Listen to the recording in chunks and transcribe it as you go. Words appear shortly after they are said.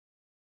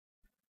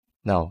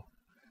Now,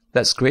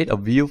 let's create a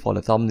view for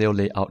the thumbnail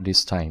layout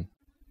this time.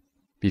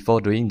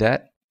 Before doing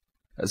that,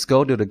 let's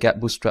go to the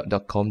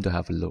getbootstrap.com to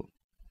have a look.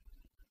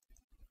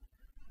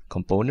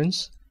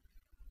 Components.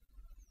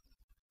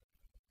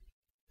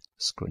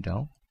 Scroll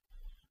down.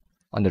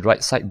 On the right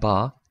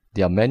sidebar,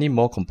 there are many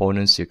more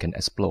components you can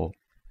explore.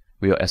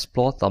 We will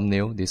explore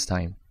thumbnail this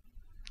time.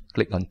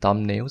 Click on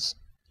thumbnails.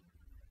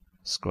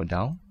 Scroll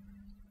down.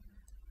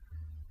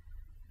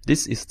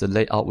 This is the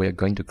layout we are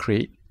going to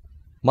create.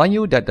 Mind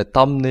you that the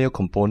thumbnail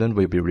component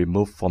will be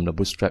removed from the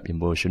Bootstrap in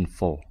version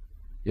 4.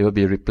 It will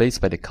be replaced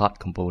by the card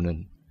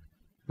component.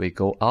 We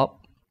go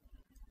up.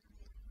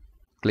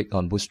 Click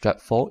on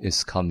Bootstrap 4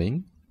 is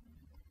coming.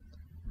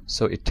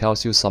 So it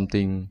tells you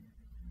something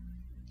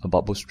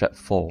about Bootstrap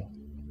 4.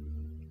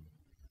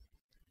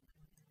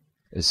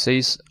 It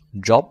says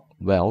drop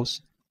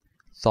wells,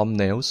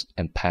 thumbnails,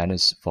 and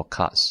panels for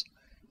cards.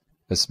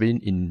 As been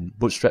in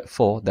Bootstrap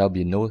 4, there will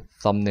be no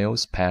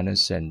thumbnails,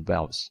 panels, and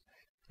wells.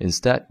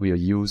 Instead, we will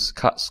use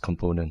cards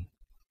component.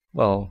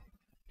 Well,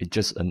 it's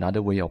just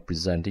another way of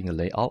presenting a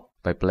layout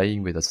by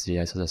playing with the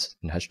CSS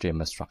and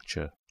HTML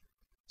structure.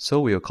 So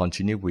we will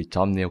continue with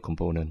thumbnail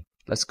component.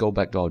 Let's go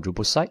back to our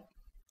Drupal site.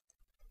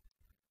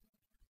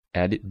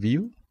 Edit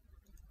view.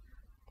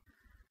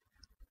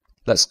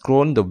 Let's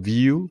clone the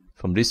view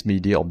from this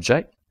media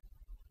object.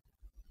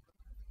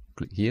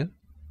 Click here.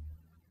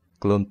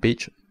 Clone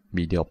page,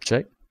 media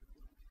object.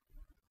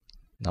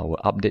 Now we'll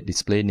update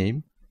display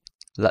name.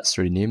 Let's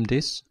rename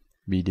this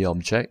media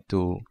object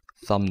to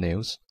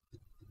thumbnails.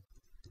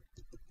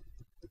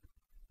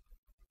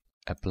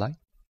 Apply.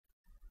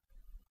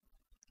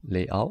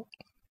 Layout.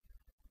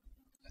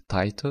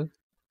 Title.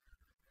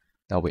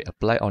 Now we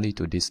apply only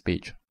to this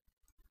page.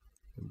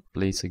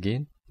 Place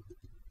again.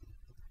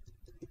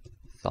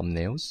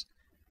 Thumbnails.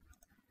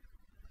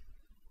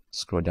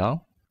 Scroll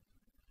down.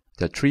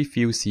 There are 3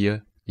 fields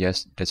here.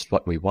 Yes, that's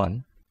what we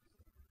want.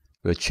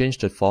 We'll change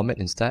the format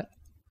instead.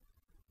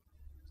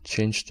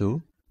 Change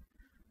to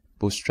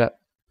Bootstrap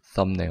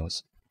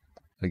Thumbnails.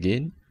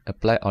 Again,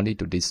 apply only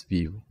to this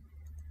view.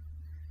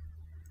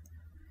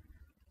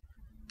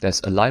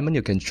 There's alignment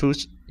you can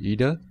choose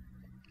either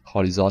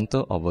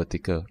horizontal or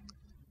vertical.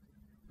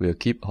 We'll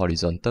keep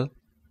horizontal.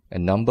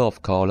 And number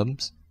of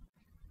columns,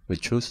 we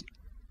choose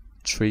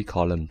 3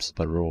 columns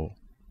per row.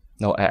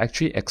 Now I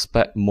actually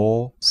expect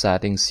more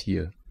settings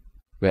here,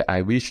 where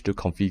I wish to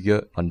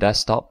configure on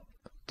desktop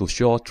to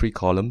show 3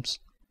 columns,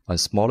 on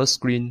smaller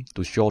screen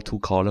to show 2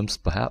 columns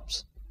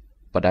perhaps,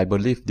 but I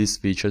believe these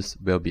features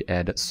will be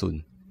added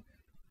soon.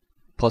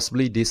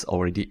 Possibly this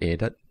already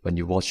added when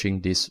you're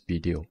watching this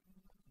video.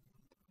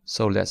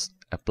 So let's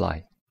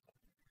apply.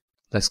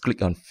 Let's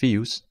click on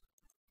Fields.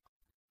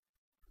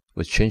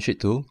 We'll change it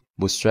to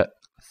Bootstrap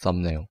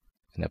Thumbnail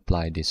and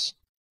apply this.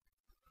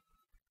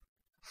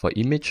 For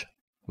image,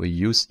 we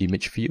use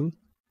image field.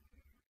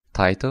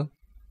 Title,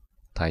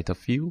 title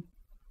field.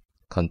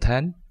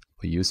 Content,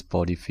 we use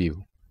body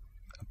field.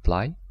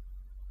 Apply.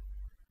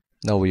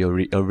 Now we will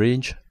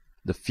rearrange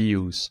the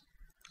fields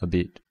a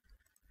bit.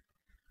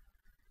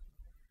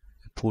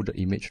 Pull the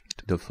image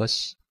to the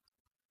first.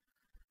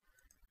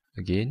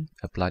 Again,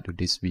 apply to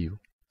this view.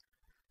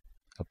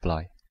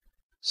 Apply.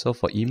 So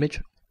for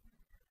image,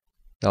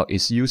 now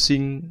it's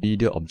using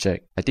media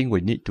object. I think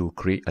we need to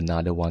create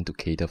another one to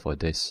cater for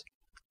this.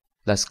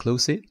 Let's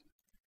close it.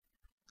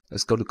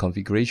 Let's go to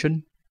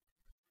configuration,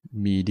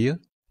 media,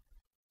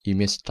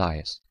 image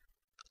styles.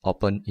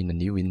 Open in a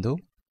new window.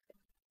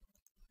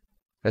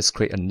 Let's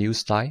create a new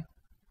style.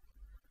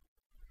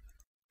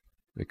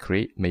 We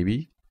create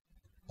maybe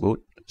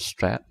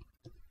Bootstrap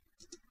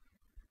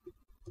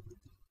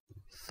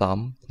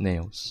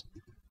Thumbnails.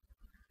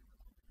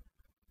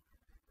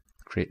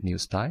 Create new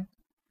style.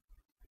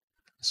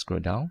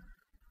 Scroll down.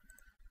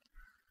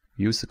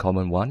 Use the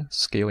common one,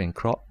 scale and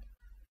crop.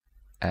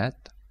 Add.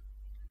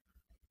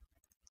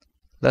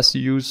 Let's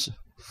use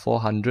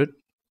 400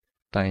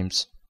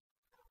 times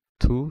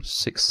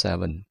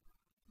 267.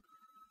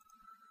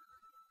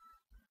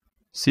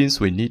 Since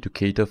we need to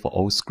cater for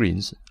all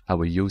screens, I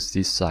will use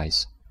this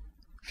size.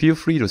 Feel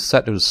free to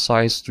set the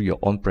size to your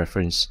own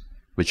preference,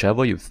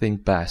 whichever you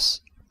think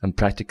best and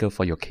practical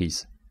for your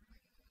case.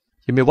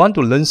 You may want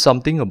to learn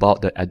something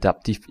about the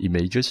adaptive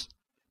images,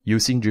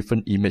 using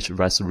different image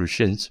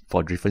resolutions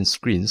for different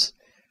screens,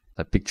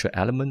 like picture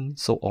element,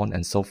 so on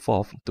and so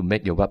forth, to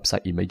make your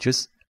website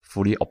images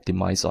fully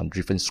optimized on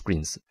different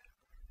screens.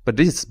 But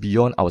this is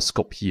beyond our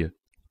scope here.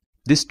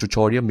 This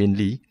tutorial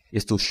mainly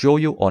is to show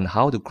you on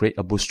how to create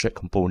a Bootstrap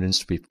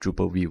components with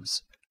Drupal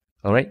views.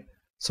 Alright,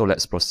 so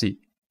let's proceed.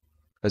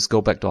 Let's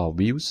go back to our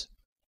views.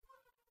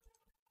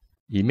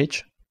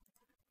 Image.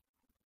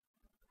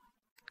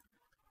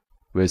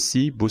 We'll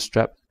see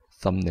Bootstrap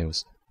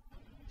Thumbnails.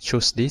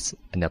 Choose this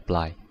and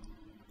apply.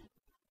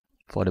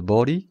 For the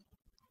body,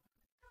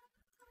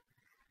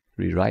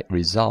 rewrite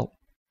result.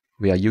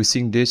 We are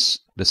using this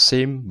the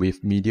same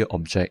with media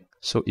object,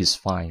 so it's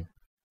fine.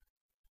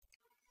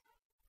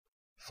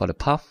 For the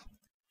path,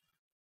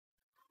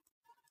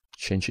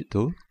 change it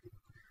to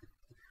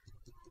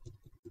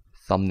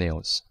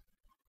thumbnails.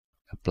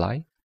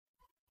 Apply,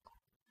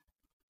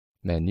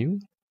 Menu,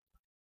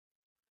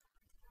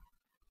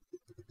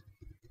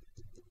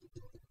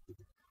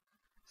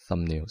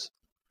 Thumbnails,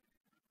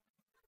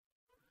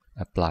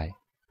 Apply.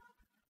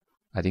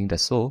 I think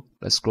that's all.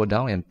 Let's scroll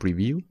down and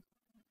preview.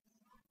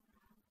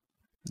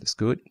 That's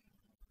good.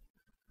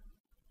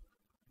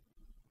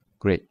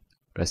 Great.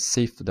 Let's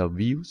save the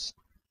views.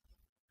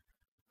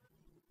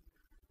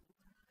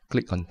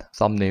 Click on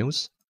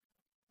Thumbnails.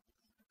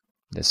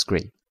 That's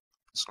great.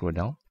 Scroll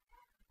down.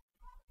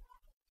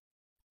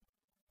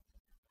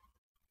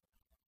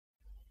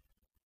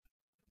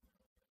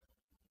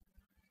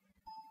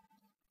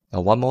 Now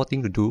one more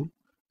thing to do.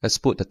 Let's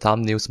put the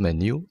Thumbnails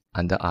menu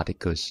under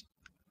Articles.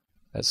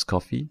 Let's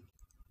copy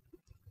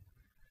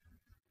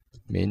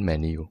Main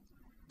Menu.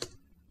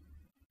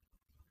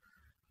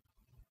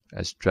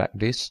 Let's drag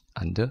this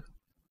under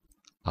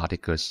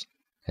Articles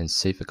and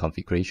save the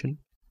configuration.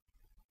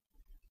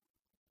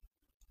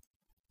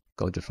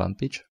 Go to the front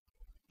page,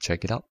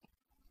 check it out.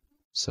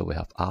 So we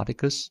have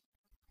Articles,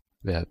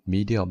 we have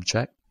Media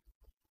Object,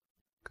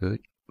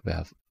 good, we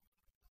have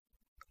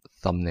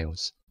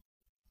Thumbnails.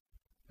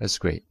 That's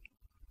great.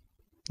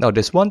 Now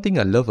there's one thing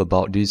I love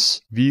about this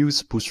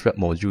Views Bootstrap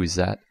module is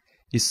that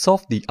it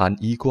solves the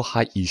unequal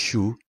height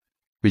issue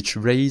which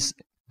raised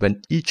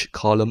when each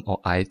column or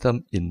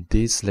item in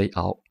this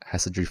layout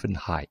has a different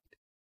height.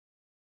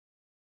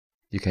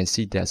 You can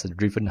see there's a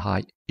different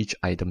height each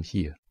item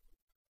here.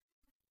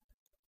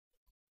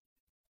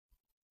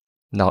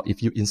 Now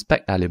if you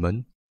inspect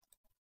element,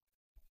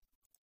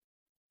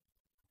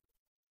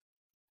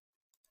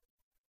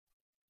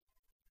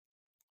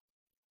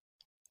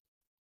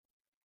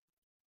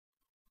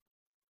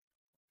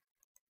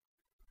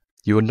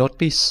 you will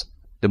notice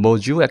the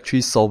module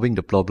actually solving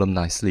the problem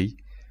nicely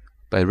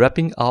by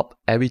wrapping up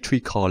every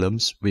 3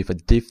 columns with a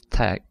div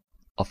tag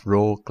of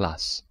row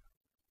class.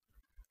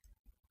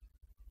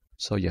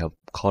 So you have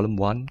column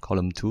 1,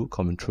 column 2,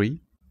 column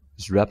 3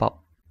 is wrapped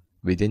up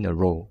within a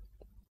row.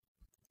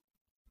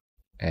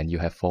 And you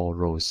have 4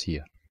 rows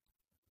here.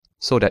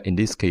 So that in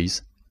this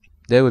case,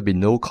 there will be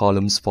no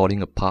columns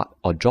falling apart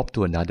or drop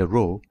to another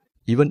row,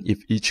 even if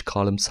each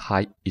column's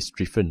height is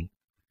different.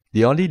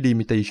 The only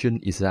limitation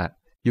is that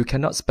you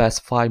cannot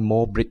specify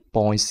more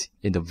breakpoints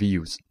in the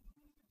views.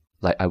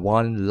 Like I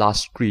want large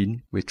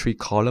screen with 3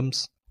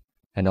 columns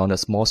and on a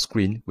small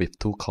screen with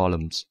 2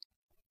 columns.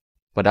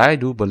 But I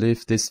do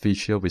believe this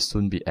feature will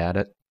soon be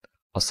added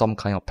or some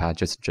kind of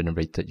pages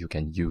generated you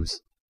can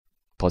use.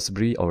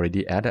 Possibly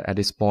already added at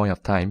this point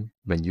of time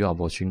when you are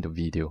watching the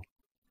video.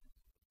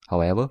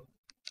 However,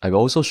 I will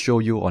also show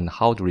you on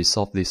how to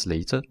resolve this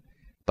later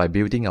by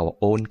building our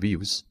own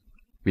views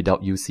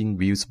without using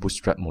Views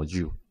Bootstrap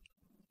module.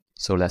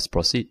 So let's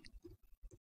proceed.